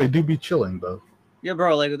They do be chilling though. yeah,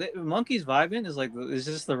 bro. Like monkeys vibing is like it's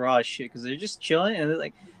just the rawest shit because they're just chilling and they're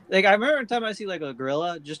like I remember one time I see like a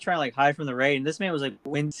gorilla just trying to like hide from the rain. And this man was like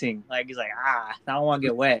wincing, like he's like I don't want to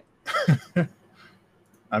get wet.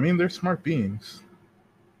 I mean, they're smart beings.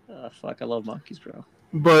 Fuck, I love monkeys, bro.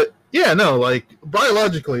 But yeah, no, like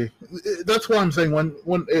biologically, that's what I'm saying.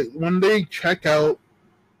 When they check out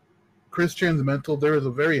Chris Chan's mental, there is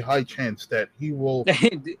a very high chance that he will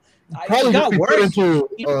probably got just be worse. put into.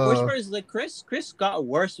 Worst part is like Chris got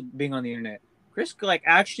worse being on the internet. Chris like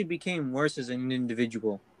actually became worse as an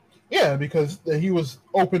individual. Yeah, because he was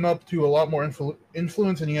open up to a lot more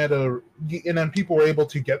influence, and and then people were able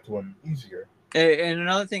to get to him easier. And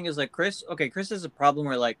another thing is like Chris has a problem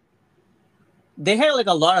where like they had like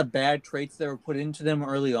a lot of bad traits that were put into them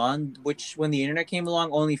early on, which when the internet came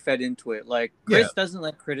along only fed into it. Like Chris doesn't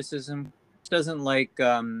like criticism, doesn't like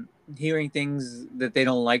hearing things that they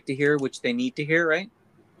don't like to hear, which they need to hear, right?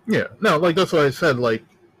 Yeah, no, like that's what I said. Like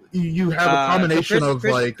you have a combination of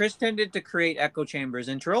Chris tended to create echo chambers,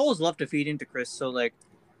 and trolls love to feed into Chris. So like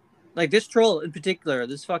this troll in particular,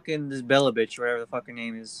 this Bella bitch, whatever the fucking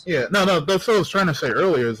name is. Yeah, no, that's what I was trying to say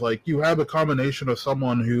earlier. Is like you have a combination of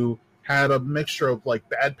someone who had a mixture of like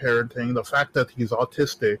bad parenting, the fact that he's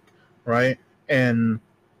autistic, right, and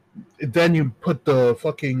then you put the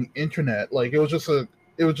fucking internet. Like it was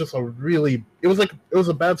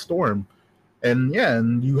a bad storm. And yeah,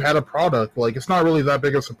 and you had a product. Like it's not really that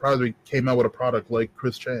big of a surprise we came out with a product like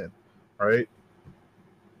Chris Chan, right?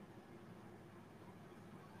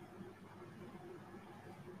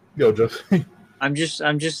 Yo, just I'm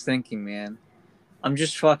just thinking, man. I'm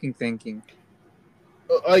just fucking thinking.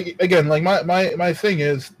 Again, like my thing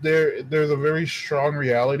is there's a very strong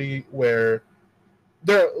reality where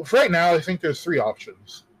right now I think there's three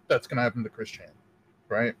options that's gonna happen to Chris Chan,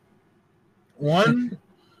 right? One,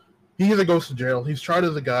 he either goes to jail. He's tried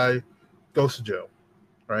as a guy, goes to jail,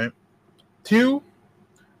 right? Two,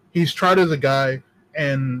 he's tried as a guy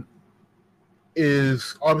and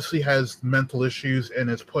is obviously has mental issues and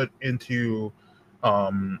is put into,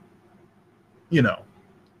 a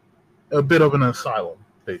bit of an asylum,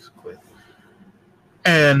 basically.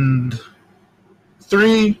 And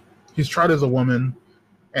three, he's tried as a woman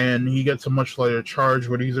and he gets a much lighter charge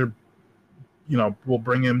where either, will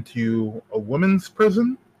bring him to a women's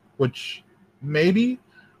prison, which maybe,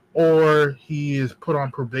 or he is put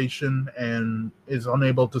on probation and is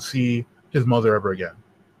unable to see his mother ever again.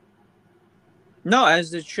 No,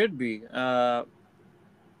 as it should be.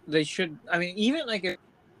 They should. I mean, even like if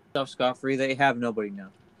stuff scot-free, they have nobody now,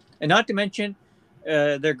 and not to mention,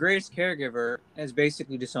 their greatest caregiver has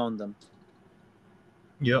basically disowned them.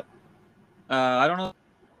 Yep. I don't know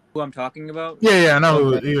who I'm talking about. Yeah, I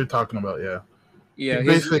know who you're talking about. Yeah. Yeah, he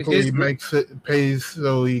basically pays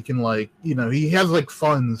so he can he has like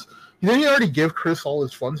funds. Didn't he already give Chris all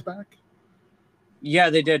his funds back? Yeah,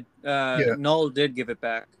 they did. Null did give it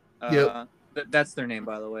back. Yeah. That's their name,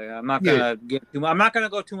 by the way. I'm not gonna I'm not gonna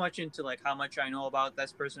go too much into like how much I know about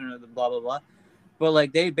this person or the blah blah blah. But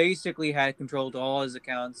like they basically had control to all his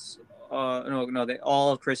accounts.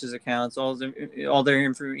 All of Chris's accounts, all their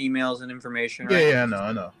emails and information. Right? Yeah,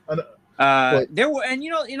 I know. There were, and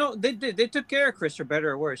they took care of Chris for better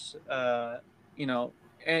or worse. I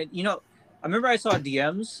remember I saw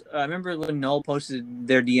DMs. I remember when Null posted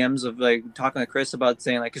their DMs of like talking to Chris about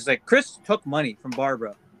saying like, because like Chris took money from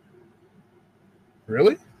Barbara.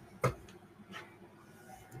 Really? I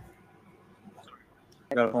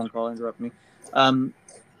got a phone call. Interrupt me.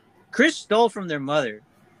 Chris stole from their mother.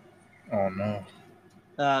 Oh no.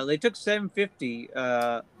 They took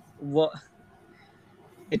 $750.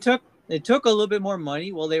 It took a little bit more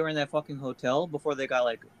money while they were in that fucking hotel before they got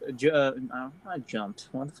like not jumped.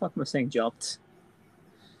 What the fuck am I saying? Jumped.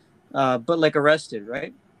 But like arrested,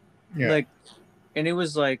 right? Yeah. Like, and it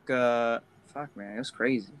was like, fuck, man, it was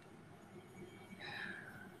crazy.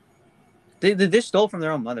 They stole from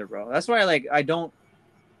their own mother, bro. That's why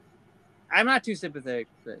I'm not too sympathetic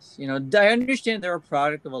to this. I understand they're a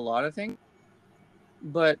product of a lot of things,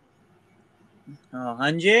 but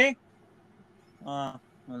Hanji,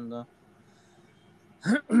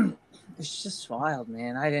 it's just wild,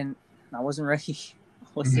 man. I wasn't ready. I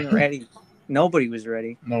wasn't ready. Nobody was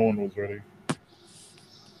ready. No one was ready.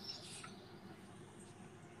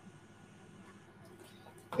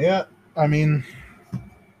 Yeah, I mean,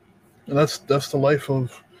 that's the life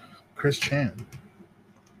of Chris Chan.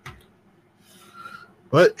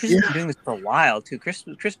 But Chris yeah, has been doing this for a while too. Chris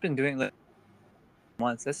been doing like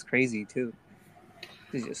months. That's crazy too.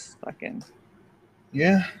 He's just fucking.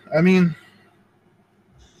 yeah. I mean,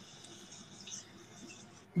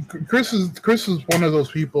 Chris is one of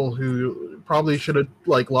those people who probably should have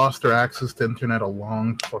like lost their access to internet a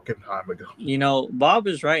long fucking time ago. You know, Bob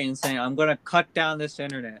is right in saying I'm gonna cut down this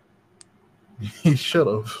internet. He should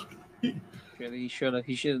have. He should have.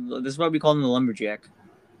 He should. This is why we call him the lumberjack.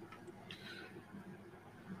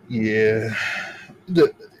 Yeah.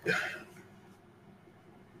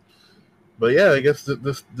 But yeah, I guess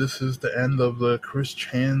this is the end of the Chris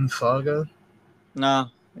Chan saga. No,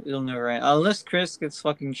 it'll never end unless Chris gets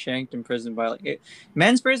fucking shanked in prison by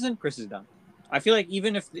men's prison. Chris is done. I feel like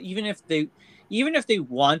even if they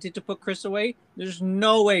wanted to put Chris away, there's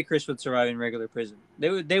no way Chris would survive in regular prison.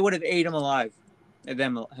 They would have ate him alive. And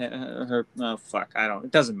them her oh fuck, I don't.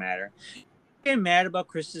 It doesn't matter. Getting mad about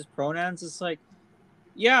Chris's pronouns. It's like,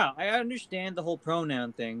 yeah, I understand the whole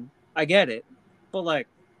pronoun thing. I get it, but like,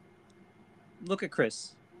 look at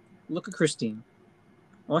Chris. Look at Christine.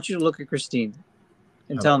 I want you to look at Christine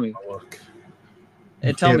and tell me. Look.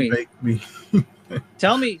 And tell me. Make me.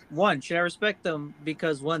 Tell me, one, should I respect them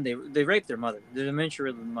because one, they raped their mother. They're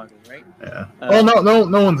dementia-ridden mother, right? Yeah. Well,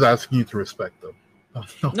 no one's asking you to respect them.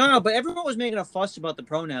 No, but everyone was making a fuss about the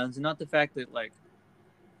pronouns and not the fact that like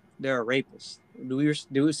they're a rapist.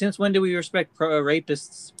 Since when do we respect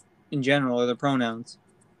rapists in general or the pronouns?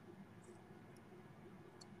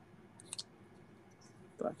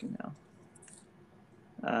 Fucking hell.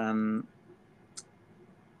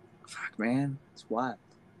 Fuck, man, it's wild.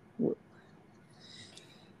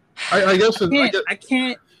 I guess I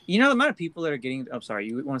can't. You know the amount of people that are getting. I'm sorry.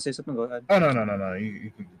 You want to say something? Go ahead. Oh no. You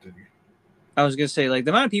can continue. I was gonna say like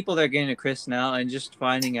the amount of people that are getting to Chris now and just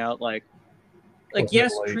finding out like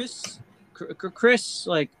yes, Chris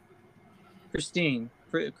like Christine,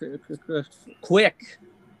 quick.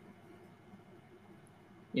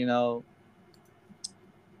 You know,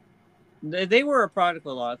 they were a product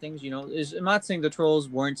of a lot of things. You know, I'm not saying the trolls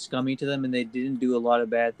weren't scummy to them and they didn't do a lot of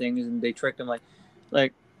bad things and they tricked them like.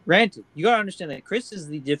 Granted, you gotta understand that Chris is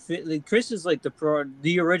like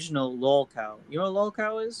the original lol cow. You know what lol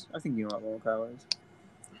cow is? I think you know what lol cow is.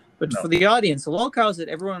 But for the audience, the lol cow is that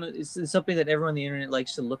everyone is something that everyone on the internet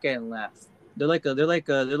likes to look at and laugh. They're like how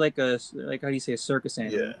do you say, a circus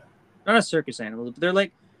animal? Yeah. Not a circus animal, but they're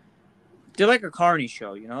like a carny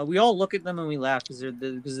show. You know, we all look at them and we laugh because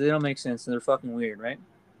they don't make sense and they're fucking weird, right?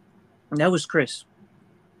 And that was Chris.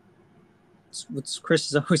 It's what Chris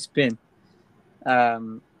has always been.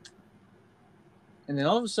 And then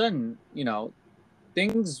all of a sudden, you know,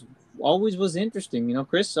 things always was interesting. You know,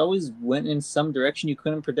 Chris always went in some direction you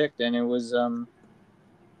couldn't predict, and it was,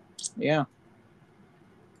 yeah.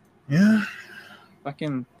 Yeah. I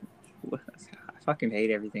fucking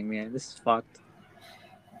hate everything, man. This is fucked.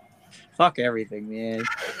 Fuck everything, man.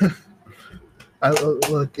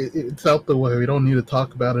 Look, it's out the way. We don't need to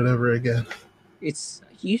talk about it ever again. It's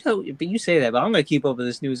but you say that, but I'm gonna keep up with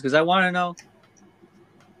this news because I want to know.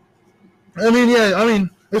 I mean,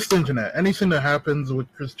 it's the internet. Anything that happens with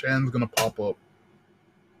Chris Chan's gonna pop up.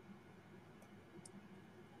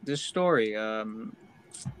 This story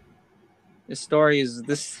is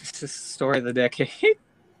this story of the decade.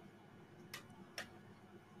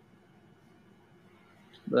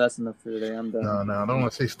 But that's enough for today. I'm done. No, I don't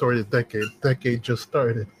want to say story of the decade. Decade just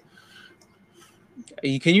started.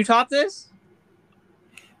 Can you top this?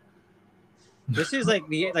 This is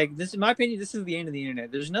this in my opinion, this is the end of the internet.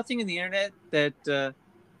 There's nothing in the internet that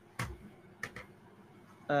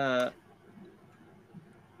No.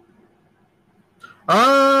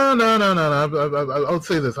 I'll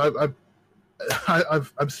say this.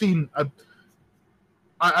 I've seen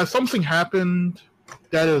something happened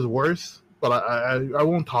that is worse, but I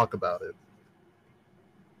won't talk about it.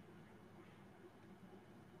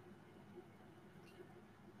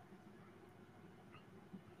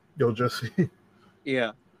 Yo, Jesse.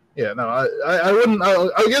 Yeah. Yeah, no, I wouldn't.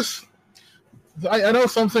 I guess I know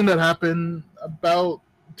something that happened about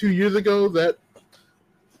 2 years ago that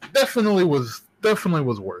definitely was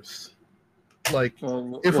worse. Like,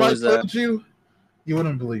 if I told you, you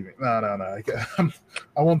wouldn't believe me. No.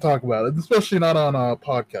 I won't talk about it, especially not on a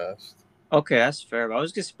podcast. Okay, that's fair. But I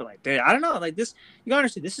was just like, dude, I don't know. Like this, you gotta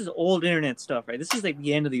understand. This is old internet stuff, right? This is like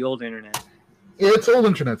the end of the old internet. Yeah, it's old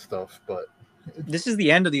internet stuff, but this is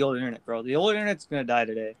the end of the old internet, bro. The old internet's gonna die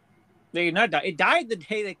today. Not die. It died the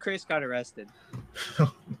day that Chris got arrested.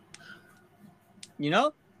 You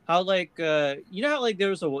know how like you know how like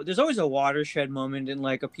there's always a watershed moment in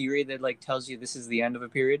like a period that like tells you this is the end of a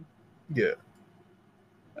period. Yeah.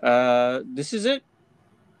 This is it.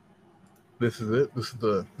 This is it. This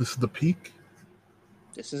is the peak.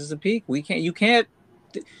 This is the peak. We can't. You can't.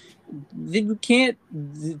 You can't.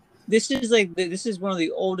 This is like this is one of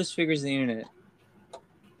the oldest figures of the internet,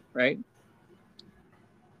 right?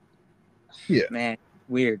 Yeah. Man,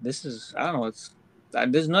 weird. This is. I don't know. It's.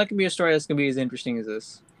 There's not gonna be a story that's gonna be as interesting as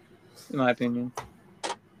this, in my opinion.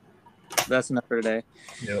 That's enough for today.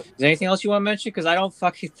 Yep. Is there anything else you want to mention? Because I don't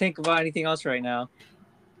fucking think about anything else right now.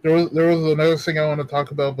 There was another thing I want to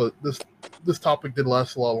talk about, but this topic did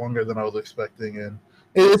last a lot longer than I was expecting, and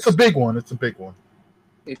it's a big one. It's a big one.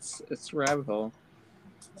 It's a rabbit hole.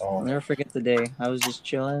 Oh. I'll never forget the day I was just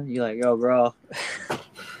chilling. You're like, yo, bro.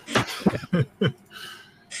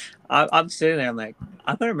 I'm sitting there. I'm like,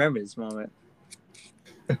 I'm gonna remember this moment.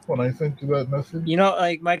 When I sent you that message, You know,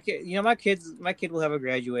 like my kid will have a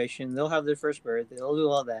graduation. They'll have their first birthday. They'll do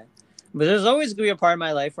all that. But there's always gonna be a part of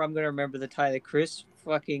my life where I'm gonna remember the tie that Chris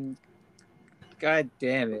fucking. God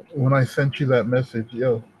damn it. when I sent you that message,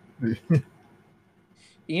 yo.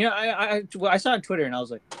 You know, I saw on Twitter and I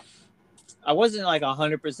was like, I wasn't like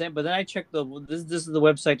 100%, but then I checked this is the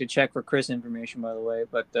website to check for Chris information, by the way.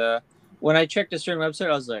 But when I checked a certain website,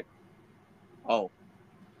 I was like, oh,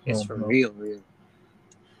 it's for real.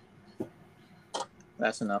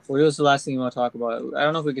 That's enough. What was the last thing you want to talk about? I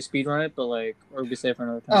don't know if we could speed run it, but like, or we could save it for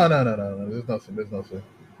another time. Oh no. There's nothing.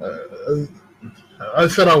 I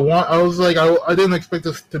said I was like I didn't expect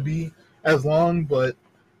this to be as long, but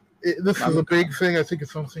this is a big thing. I think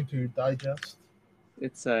it's something to digest.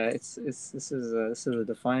 This is a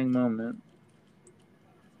defining moment.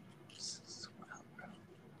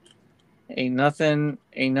 Ain't nothing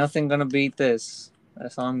gonna beat this.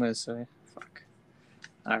 That's all I'm gonna say. Fuck.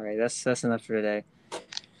 All right, that's enough for today.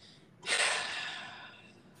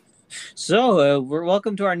 So we're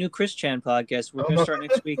welcome to our new Chris Chan podcast. We're gonna start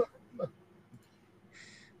next week.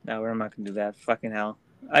 No, we're not gonna do that. Fucking hell.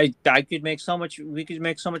 I could make so much. We could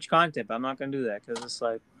make so much content, but I'm not gonna do that because it's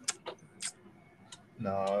like.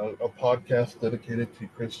 No, a podcast dedicated to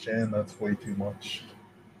Chris Chan, that's way too much.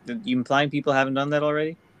 You implying people haven't done that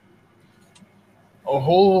already? A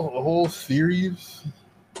whole series?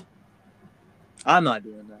 I'm not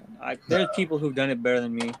doing that. There's people who've done it better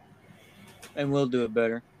than me, and will do it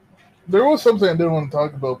better. There was something I didn't want to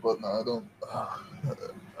talk about, but no, I don't.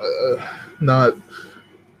 Not.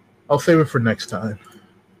 I'll save it for next time.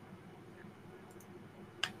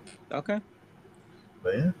 Okay.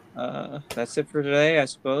 But yeah. That's it for today, I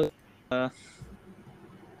suppose.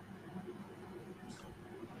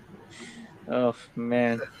 Oh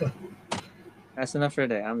man, that's enough for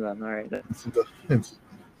today. I'm done. All right.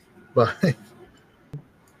 Bye.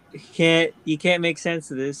 You can't make sense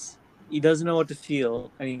of this. He doesn't know what to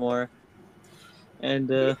feel anymore.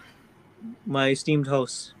 And my esteemed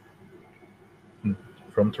host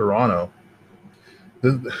from Toronto,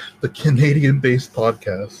 the Canadian-based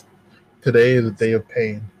podcast. Today is a day of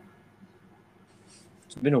pain.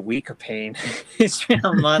 It's been a week of pain. It's been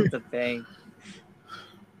a month of pain.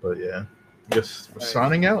 But yeah, just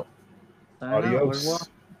signing out. Adios.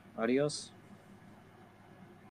 Adios.